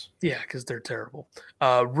playoffs. Yeah, because they're terrible.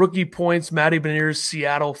 Rookie points, Matty Beniers,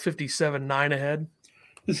 Seattle, 57-9 ahead.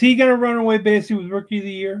 Is he going to run away basically with Rookie of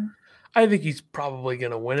the Year? I think he's probably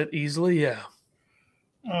going to win it easily, yeah.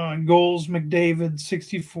 Goals, McDavid,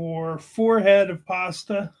 64, 4 ahead of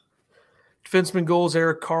Pasta. Defenseman goals,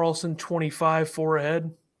 Erik Karlsson, 25, 4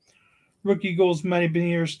 ahead. Rookie goals, Matty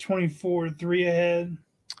Beniers, 24, 3 ahead.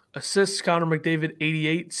 Assists, Connor McDavid,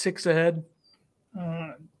 88, 6 ahead.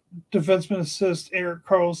 Defenseman assist, Erik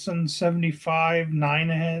Karlsson, 75, 9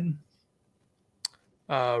 ahead.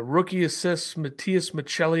 Rookie assists, Matthias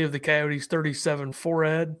Michelli of the Coyotes, 37, 4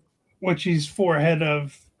 ahead. Which he's 4 ahead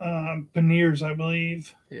of Beniers, I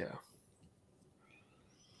believe. Yeah.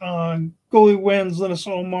 Goalie wins, Linus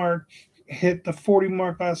Ullmark hit the 40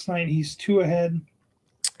 mark last night. He's 2 ahead.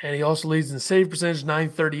 And he also leads in save percentage,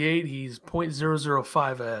 938. He's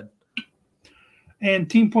 .005 ahead. And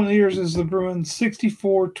team point leaders is the Bruins,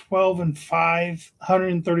 64, 12, and 5,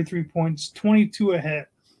 133 points, 22 ahead.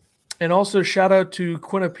 And also shout out to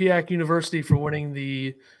Quinnipiac University for winning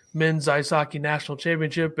the men's ice hockey national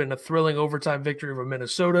championship in a thrilling overtime victory over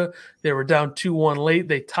Minnesota. They were down 2-1 late.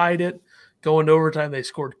 They tied it. Going to overtime, they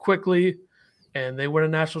scored quickly, and they win a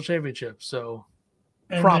national championship. So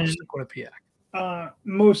props to Quinnipiac.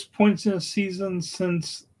 Most points in a season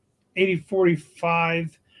since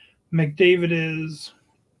 80-45. McDavid is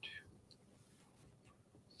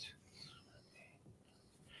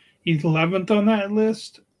he's 11th on that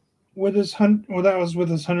list with his that was with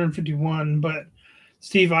his 151, but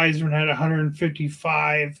Steve Yzerman had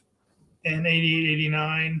 155 and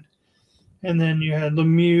 88-89, and then you had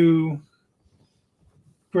Lemieux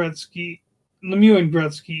and Gretzky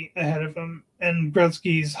ahead of him, and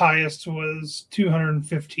Gretzky's highest was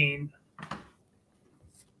 215.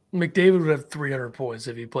 McDavid would have 300 points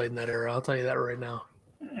if he played in that era. I'll tell you that right now.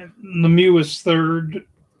 And Lemieux was third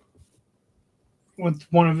with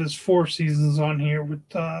one of his 4 seasons on here with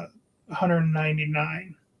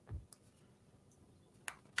 199.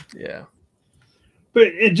 Yeah.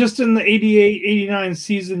 But just in the 88-89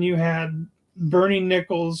 season, you had Bernie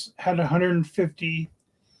Nichols had 150.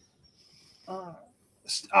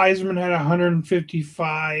 Yzerman had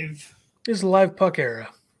 155. This is a live puck era.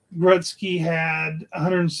 Gretzky had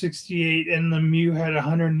 168, and Lemieux had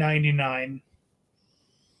 199.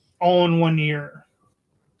 All in 1 year.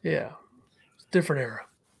 Yeah. It's a different era.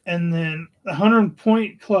 And then the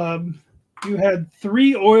 100-point club, you had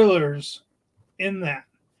 3 Oilers in that.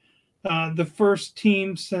 The first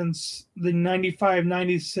team since the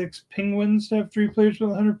 95-96 Penguins to have 3 players with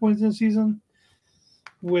 100 points in a season,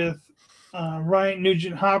 with Ryan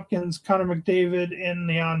Nugent-Hopkins, Connor McDavid, and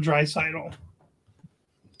Leon Draisaitl.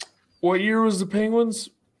 What year was the Penguins?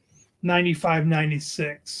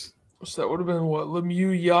 95-96. So that would have been what?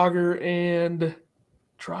 Lemieux, Yager, and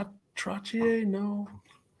Trottier? No.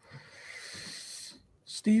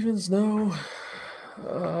 Stevens? No.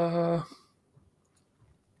 95-96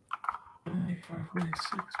 Penguins.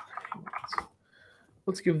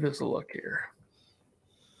 Let's give this a look here.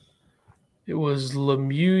 It was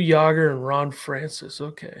Lemieux, Yager, and Ron Francis.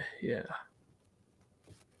 Okay, yeah.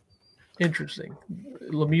 Interesting.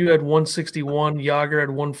 Lemieux had 161, Yager had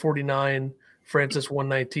 149, Francis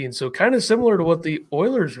 119. So kind of similar to what the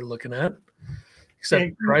Oilers are looking at.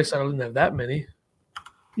 Except Draisaitl didn't have that many.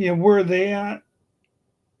 Yeah, where are they at?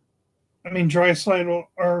 I mean, Draisaitl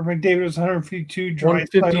or McDavid was 152.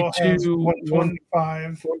 Draisaitl has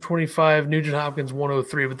 125. 125. Nugent Hopkins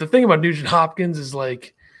 103. But the thing about Nugent Hopkins is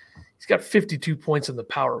like he's got 52 points in the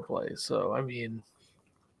power play. So I mean,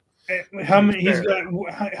 how many? He's got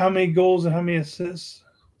how many goals and how many assists?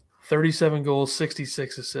 37 goals,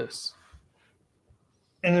 66 assists.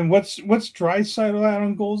 And then what's Draisaitl at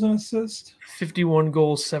on goals and assists? 51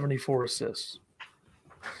 goals, 74 assists.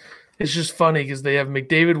 It's just funny because they have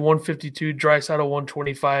McDavid 152, Draisaitl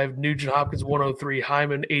 125, Nugent Hopkins 103,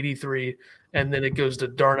 Hyman 83, and then it goes to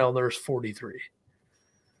Darnell Nurse 43.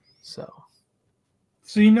 So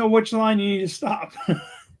you know which line you need to stop.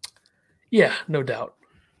 Yeah, no doubt.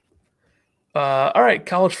 All right,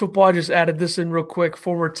 college football. I just added this in real quick.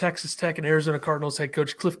 Former Texas Tech and Arizona Cardinals head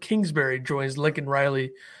coach Cliff Kingsbury joins Lincoln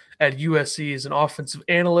Riley at USC as an offensive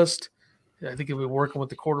analyst. I think he'll be working with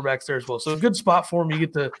the quarterbacks there as well. So a good spot for him. You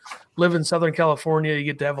get to live in Southern California. You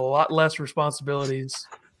get to have a lot less responsibilities.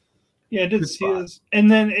 Yeah, I did see this. And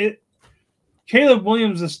then Caleb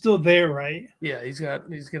Williams is still there, right? Yeah, he's going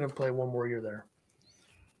to play one more year there.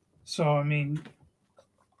 So, I mean,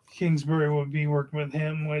 Kingsbury will be working with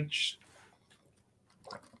him, which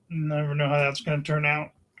never know how that's going to turn out.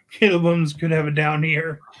 Caleb Williams could have a down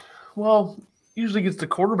year. Well, usually gets the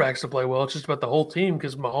quarterbacks to play well. It's just about the whole team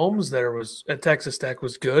because Mahomes there was at Texas Tech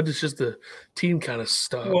was good. It's just the team kind of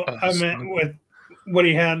stuck. Well, I meant with what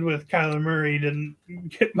he had with Kyler Murray, he didn't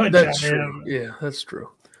get much out of him. Yeah, that's true.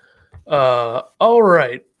 All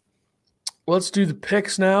right. Let's do the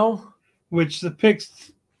picks now. Which the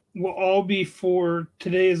picks will all be for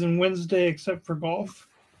today is in Wednesday except for golf.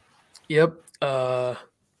 Yep.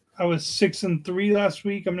 I was 6-3 last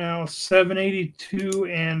week. I'm now 782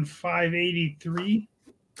 and 583.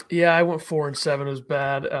 Yeah, I went 4-7. It was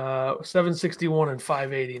bad. 761 and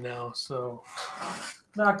 580 now, so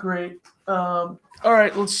not great. All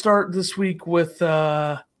right, let's start this week with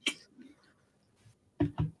I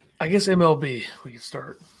guess MLB. We can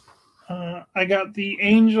start. I got the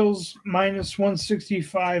Angels minus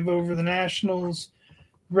 165 over the Nationals.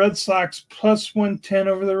 Red Sox plus 110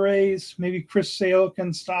 over the Rays. Maybe Chris Sale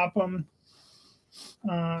can stop them.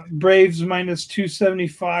 Braves minus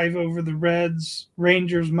 275 over the Reds.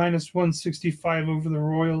 Rangers minus 165 over the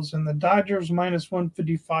Royals. And the Dodgers minus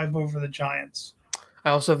 155 over the Giants.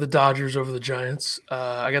 I also have the Dodgers over the Giants.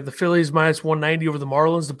 I got the Phillies minus 190 over the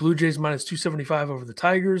Marlins. The Blue Jays minus 275 over the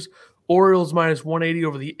Tigers. Orioles minus 180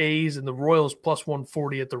 over the A's. And the Royals plus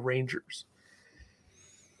 140 at the Rangers.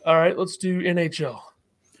 All right, let's do NHL.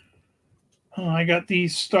 I got the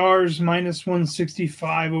Stars minus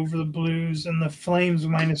 165 over the Blues and the Flames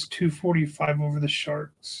minus 245 over the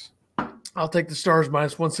Sharks. I'll take the Stars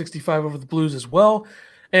minus 165 over the Blues as well.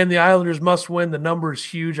 And the Islanders must win. The number is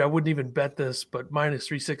huge. I wouldn't even bet this, but minus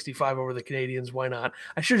 365 over the Canadians. Why not?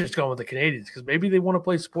 I should have just gone with the Canadians because maybe they want to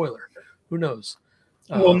play spoiler. Who knows?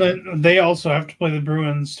 Well, then they also have to play the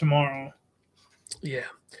Bruins tomorrow. Yeah.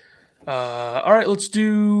 All right, let's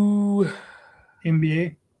do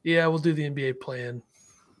NBA. Yeah, we'll do the NBA plan.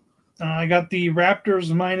 I got the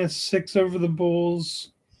Raptors minus 6 over the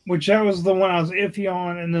Bulls, which that was the one I was iffy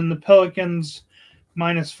on, and then the Pelicans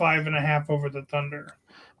minus 5.5 over the Thunder.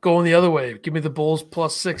 Going the other way. Give me the Bulls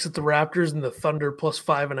plus 6 at the Raptors and the Thunder plus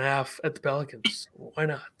 5.5 at the Pelicans. Why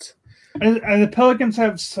not? And the Pelicans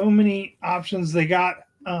have so many options. They got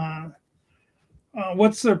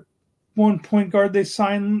what's their one point guard they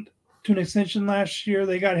signed to an extension last year?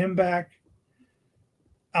 They got him back.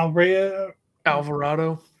 Alvarado.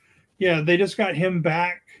 Yeah, they just got him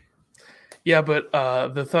back. Yeah, but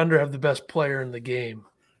the Thunder have the best player in the game.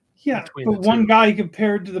 Yeah, but one guy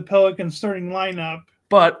compared to the Pelicans starting lineup.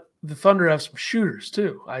 But the Thunder have some shooters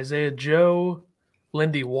too. Isaiah Joe,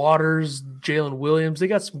 Lindy Waters, Jalen Williams. They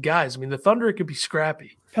got some guys. I mean, the Thunder could be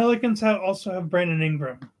scrappy. Pelicans also have Brandon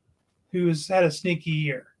Ingram, who has had a sneaky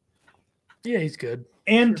year. Yeah, he's good.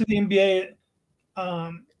 And to the NBA,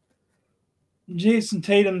 Jason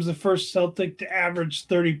Tatum's the first Celtic to average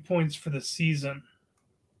 30 points for the season.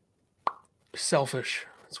 Selfish.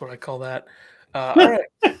 That's what I call that. All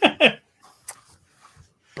right.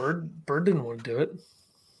 Bird didn't want to do it.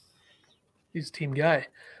 He's a team guy.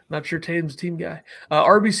 Not sure Tatum's a team guy.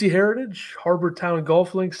 RBC Heritage, Harbor Town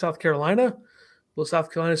Golf Links, South Carolina. Well,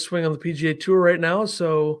 South Carolina swing on the PGA Tour right now,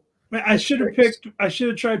 so I should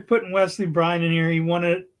have tried putting Wesley Bryan in here. He won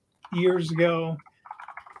it years ago.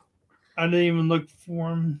 I didn't even look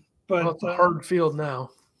for him. But it's a hard field now.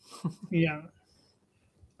 Yeah.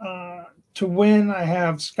 To win, I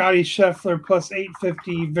have Scotty Scheffler plus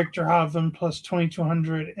 850, Victor Hovland plus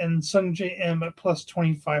 2200, and Sung J M at plus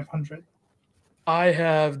 2500. I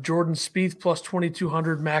have Jordan Spieth plus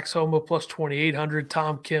 2,200, Max Homa plus 2,800,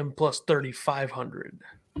 Tom Kim plus 3,500.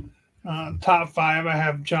 Top 5, I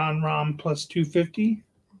have John Rahm plus 250.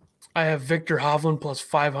 I have Victor Hovland plus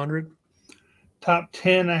 500. Top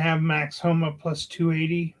 10, I have Max Homa plus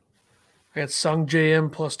 280. I got Sung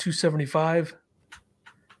JM plus 275.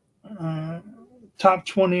 Top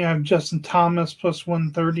 20, I have Justin Thomas plus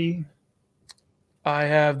 130. I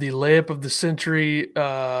have the layup of the century,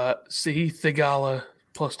 Sahith Theegala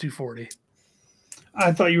plus 240.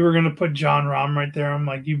 I thought you were going to put John Rahm right there. I'm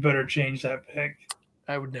like, you better change that pick.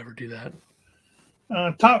 I would never do that.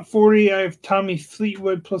 Top 40, I have Tommy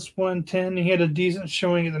Fleetwood plus 110. He had a decent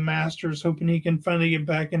showing at the Masters, hoping he can finally get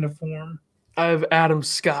back into form. I have Adam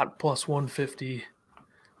Scott plus 150,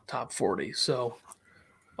 top 40. So,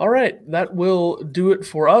 all right, that will do it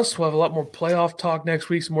for us. We'll have a lot more playoff talk next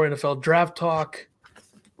week, some more NFL draft talk,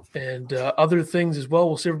 and other things as well.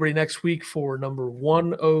 We'll see everybody next week for number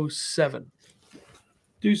 107.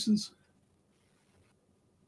 Deuces.